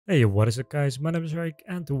Hey, what is up guys, my name is Eric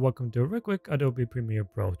and welcome to a very quick Adobe Premiere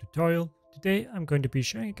Pro tutorial. Today I'm going to be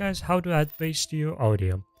showing you guys how to add bass to your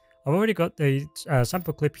audio. I've already got the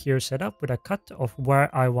sample clip here set up with a cut of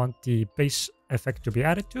where I want the bass effect to be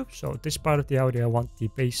added to. So this part of the audio I want the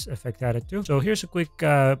bass effect added to. So here's a quick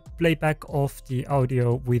playback of the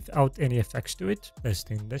audio without any effects to it.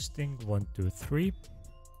 Testing, 1, 2, 3.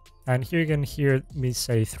 And here you can hear me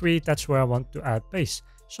say 3, that's where I want to add bass.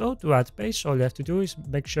 So to add bass, all you have to do is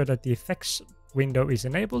make sure that the effects window is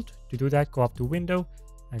enabled. To do that, go up to window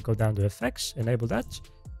and go down to effects, enable that.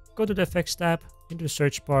 Go to the effects tab, into the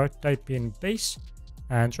search bar, type in bass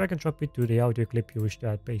and drag and drop it to the audio clip you wish to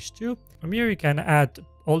add bass to. From here you can add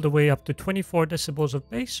all the way up to 24 decibels of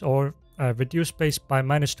bass or reduce bass by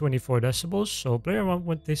minus 24 decibels. So play around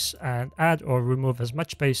with this and add or remove as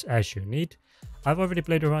much bass as you need. I've already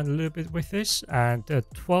played around a little bit with this and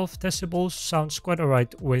 12 decibels sounds quite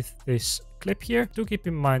alright with this clip here. Do keep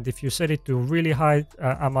in mind if you set it to really high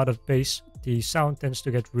amount of bass, the sound tends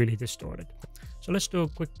to get really distorted. So let's do a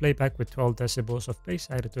quick playback with 12 decibels of bass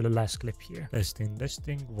added to the last clip here. Testing,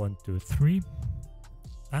 1, 2, 3.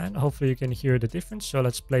 And hopefully you can hear the difference. So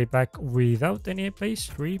let's play back without any bass,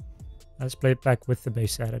 3. Let's play it back with the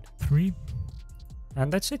bass added, 3.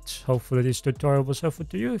 And that's it. Hopefully this tutorial was helpful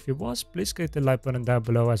to you. If it was, please click the like button down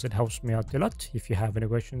below as it helps me out a lot. If you have any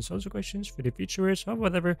questions, also questions for the future or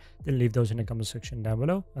whatever, then leave those in the comment section down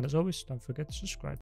below. And as always, don't forget to subscribe.